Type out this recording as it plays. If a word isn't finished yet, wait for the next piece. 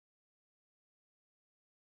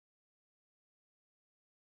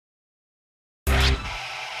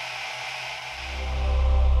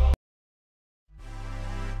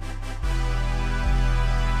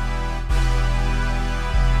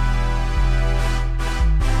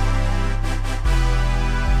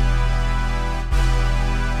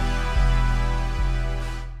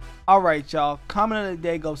Alright, y'all. Comment of the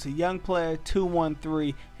day goes to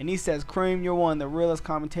YoungPlayer213, and he says, Cream, you're one of the realest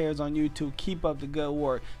commentators on YouTube. Keep up the good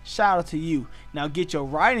work. Shout out to you. Now get your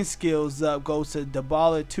writing skills up. Goes to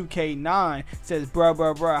DeBaller2K9. Says,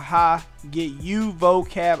 bruh, ha, get you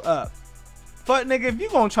vocab up. But nigga, if you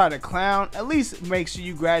gonna try to clown, at least make sure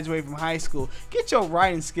you graduate from high school. Get your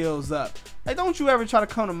writing skills up. Like, don't you ever try to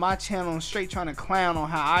come to my channel and straight trying to clown on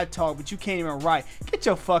how I talk, but you can't even write. Get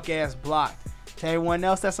your fuck ass blocked. To everyone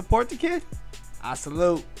else that support the kid, I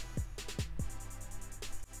salute.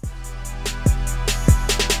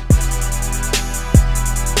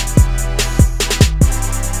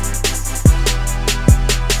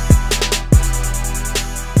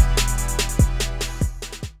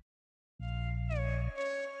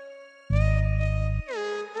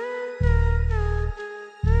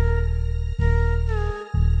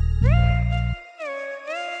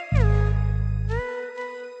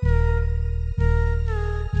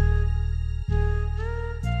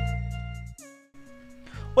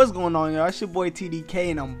 What's going on, y'all? It's your boy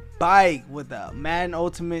TDK, and I'm back with a Madden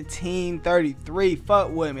Ultimate Team 33. Fuck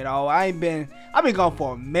with me, though. I've been gone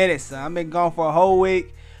for a minute, son. I've been gone for a whole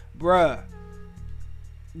week, bruh.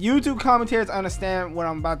 YouTube commentators understand what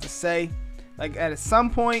I'm about to say. Like, at some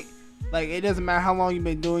point, like, it doesn't matter how long you've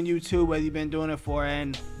been doing YouTube, whether you've been doing it for,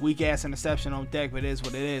 and weak ass interception on deck, but it is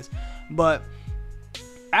what it is. But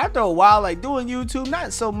after a while, like, doing YouTube,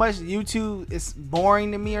 not so much YouTube is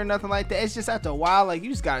boring to me or nothing like that. It's just after a while, like, you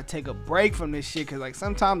just gotta take a break from this shit, because like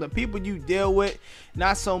sometimes the people you deal with,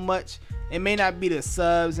 not so much, it may not be the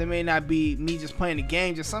subs, it may not be me just playing the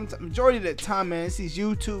game, just sometimes, majority of the time, man, it's these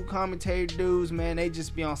YouTube commentator dudes, man, they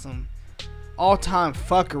just be on some all-time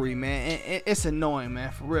fuckery, man. It's annoying,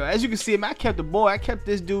 man, for real. As you can see, man, I kept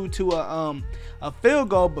this dude to a field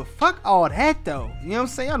goal, but fuck all that though. You know what I'm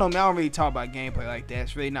saying? Y'all know me, I don't really talk about gameplay like that.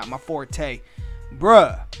 It's really not my forte,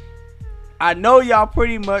 bruh. I know y'all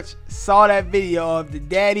pretty much saw that video of the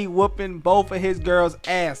daddy whooping both of his girls'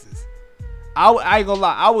 asses. I ain't gonna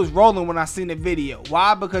lie, I was rolling when I seen the video.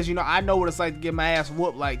 Why? Because, you know, I know what it's like to get my ass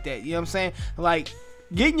whooped like that. You know what I'm saying? Like,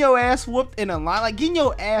 getting your ass whooped in a line, like getting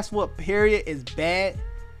your ass whooped period, is bad.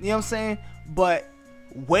 You know what I'm saying? But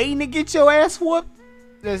waiting to get your ass whooped,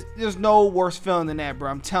 there's no worse feeling than that,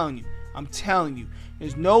 bro. I'm telling you,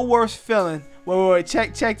 there's no worse feeling. Wait,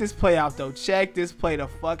 check this play out though. Check this play the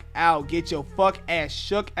fuck out. Get your fuck ass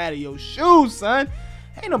shook out of your shoes, son.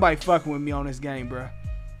 Ain't nobody fucking with me on this game, bro.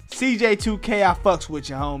 CJ2K, I fucks with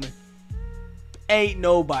you, homie. Ain't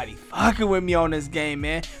nobody fucking with me on this game,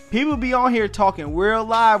 man. People be on here talking real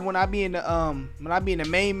live when I be in the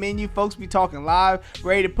main menu. Folks be talking live,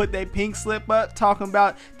 ready to put their pink slip up, talking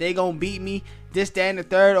about they gonna beat me, this, that, and the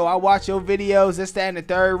third. Oh, I watch your videos, this, that, and the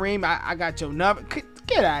third. Ream, I got your number.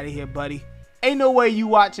 Get out of here, buddy. Ain't no way you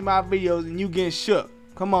watching my videos and you getting shook.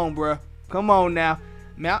 Come on, bro. Come on now,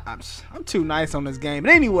 man. I'm too nice on this game.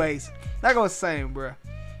 But anyways, like I was saying, bro,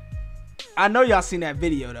 I know y'all seen that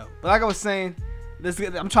video though. But like I was saying,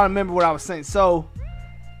 I'm trying to remember what I was saying. So,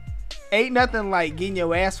 ain't nothing like getting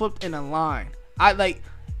your ass whooped in a line. I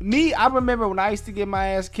remember when I used to get my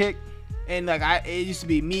ass kicked, and like it used to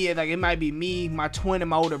be me. Like, it might be me, my twin,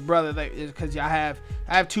 and my older brother. Like, because I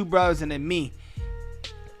have two brothers and then me.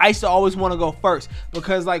 I used to always want to go first,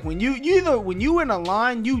 because like when you in a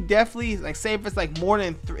line, you definitely, like, say if it's like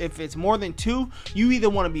if it's more than two, you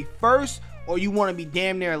either want to be first or you want to be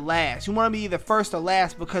damn near last. You want to be either first or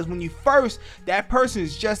last, because when you first, that person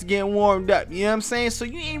is just getting warmed up. You know what I'm saying? So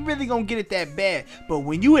you ain't really gonna get it that bad. But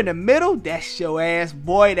when you in the middle, that's your ass,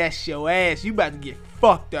 boy. That's your ass. You about to get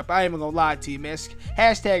fucked up. I ain't even gonna lie to you, man.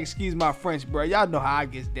 Hashtag excuse my French, bro. Y'all know how I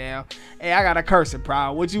get down. Hey, I got a cursing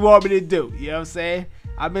problem. What you want me to do? You know what I'm saying?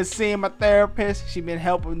 I've been seeing my therapist. She been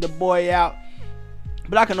helping the boy out.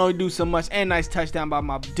 But I can only do so much. And nice touchdown by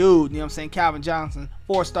my dude, you know what I'm saying, Calvin Johnson,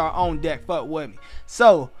 4-star on deck. Fuck with me.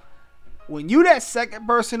 So, when you that second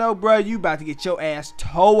person, though, bro, you about to get your ass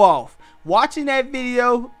toe off. Watching that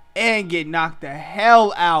video and get knocked the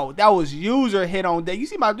hell out. That was user hit on deck. You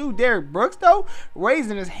see my dude Derek Brooks, though,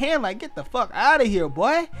 raising his hand like, get the fuck out of here,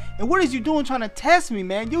 boy. And what is you doing trying to test me,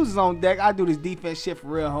 man? Users on deck. I do this defense shit for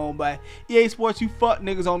real, home. But EA Sports, you fuck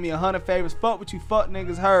niggas on me 100 favors. Fuck what you fuck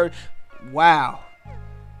niggas heard. Wow.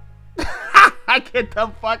 Get the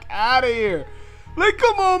fuck out of here. Like,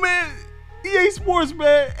 come on, man. EA Sports,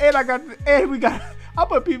 man. And I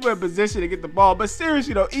put people in position to get the ball. But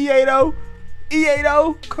seriously though, EA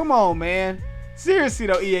though, come on, man. Seriously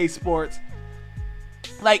though, EA Sports.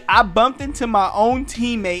 Like, I bumped into my own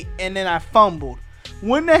teammate and then I fumbled.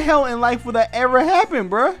 When the hell in life would that ever happen,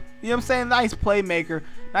 bruh? You know what I'm saying? Nice playmaker.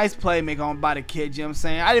 Nice playmaker on by the kid, you know what I'm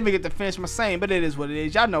saying? I didn't even get to finish my saying, but it is what it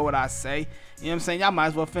is. Y'all know what I say. You know what I'm saying? Y'all might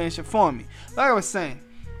as well finish it for me. Like I was saying,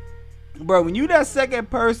 bro, when you that second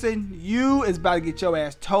person, you is about to get your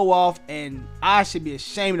ass toe off, and I should be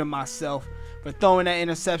ashamed of myself for throwing that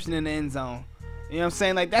interception in the end zone. You know what I'm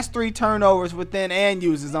saying? Like, that's 3 turnovers within and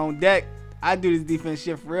users on deck. I do this defense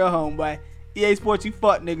shit for real, homeboy. EA Sports, you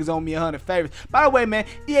fuck niggas owe me 100 favors. By the way, man,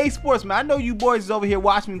 EA Sports, man, I know you boys is over here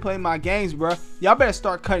watching me play my games, bro. Y'all better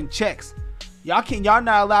start cutting checks. Y'all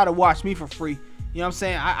not allowed to watch me for free. You know what I'm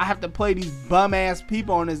saying? I have to play these bum ass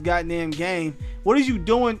people on this goddamn game. What is you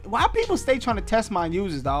doing? Why people stay trying to test my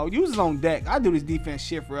users, dog? Users on deck. I do this defense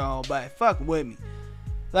shit for real, but fuck with me.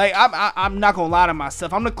 Like, I'm not gonna lie to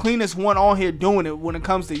myself. I'm the cleanest one on here doing it when it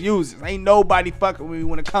comes to users. Ain't nobody fucking with me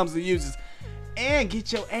when it comes to users. And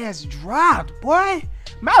get your ass dropped, boy.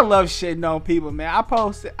 Man, I love shitting on people, man. I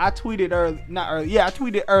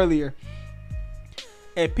tweeted earlier.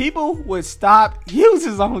 If people would stop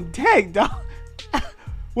users on deck, dog.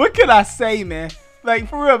 What can I say, man? Like,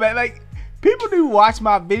 for real, man. Like, people do watch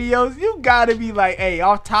my videos. You gotta be like, hey,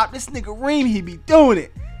 off top, this nigga Reem, he be doing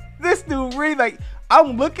it. This dude Reem, like,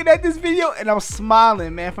 I'm looking at this video and I'm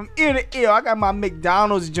smiling, man, from ear to ear. I got my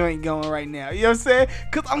McDonald's joint going right now. You know what I'm saying?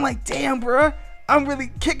 Cause I'm like, damn, bro, I'm really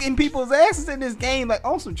kicking people's asses in this game, like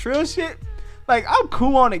on some trill shit. Like, I'm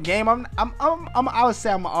cool on the game. I would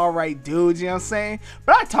say I'm an alright dude. You know what I'm saying?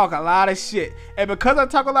 But I talk a lot of shit, and because I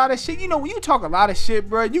talk a lot of shit, you know, when you talk a lot of shit,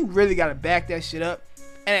 bro, you really gotta back that shit up.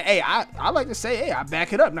 And hey, I like to say, hey, I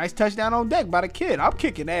back it up. Nice touchdown on deck by the kid. I'm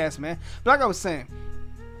kicking ass, man. But like I was saying,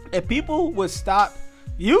 if people would stop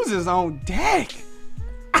users on deck,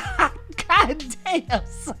 god damn,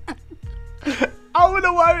 son. I don't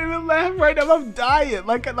know why I'm even laughing right now. I'm dying.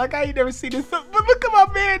 Like I ain't never seen this. But look at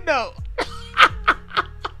my man though.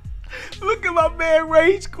 Look at my man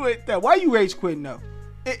rage quit though. Why you rage quitting though?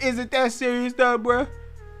 Is it that serious though, bro?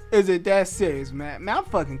 Is it that serious, man? Man, I'm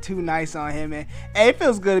fucking too nice on him, man. Hey, it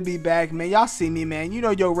feels good to be back, man. Y'all see me, man. You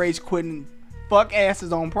know your rage quitting fuck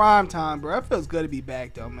asses on prime time, bro. It feels good to be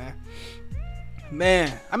back though, man.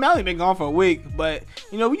 Man, I mean, I only been gone for a week, but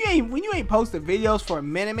you know, when you ain't posted videos for a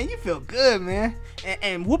minute, man, you feel good, man.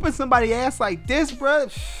 And whooping somebody ass like this, bro.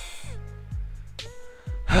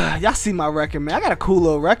 Y'all see my record, man. I got a cool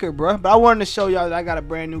little record, bro. But I wanted to show y'all that I got a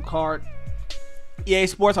brand new card. EA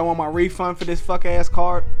Sports, I want my refund for this fuck ass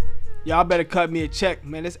card. Y'all better cut me a check,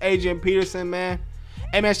 man. This Adrian Peterson, man.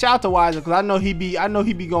 Hey, man, shout out to Wiser, because I know he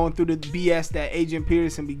be going through the BS that Adrian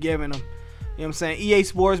Peterson be giving him. You know what I'm saying? EA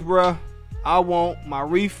Sports, bro. I want my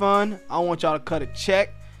refund. I want y'all to cut a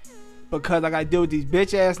check, because I got to deal with these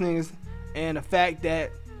bitch ass niggas, and the fact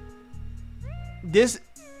that this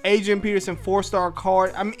Adrian Peterson 4-star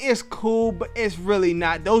card, I mean, it's cool, but it's really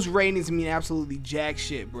not. Those ratings mean absolutely jack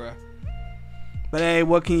shit, bro. But hey,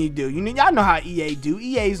 what can you do? Y'all know how EA do.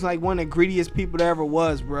 EA is like one of the greediest people there ever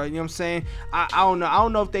was, bro. You know what I'm saying? I don't know. I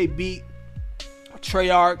don't know if they beat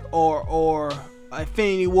Treyarch or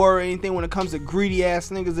Infinity War or anything when it comes to greedy ass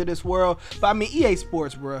niggas of this world. But I mean, EA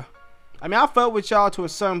Sports, bro. I mean, I felt with y'all to a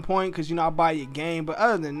certain point because, you know, I buy your game. But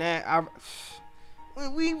other than that,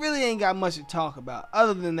 we really ain't got much to talk about.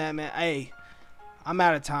 Other than that, man, hey, I'm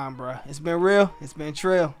out of time, bro. It's been real. It's been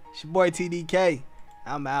trill. It's your boy TDK.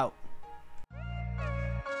 I'm out.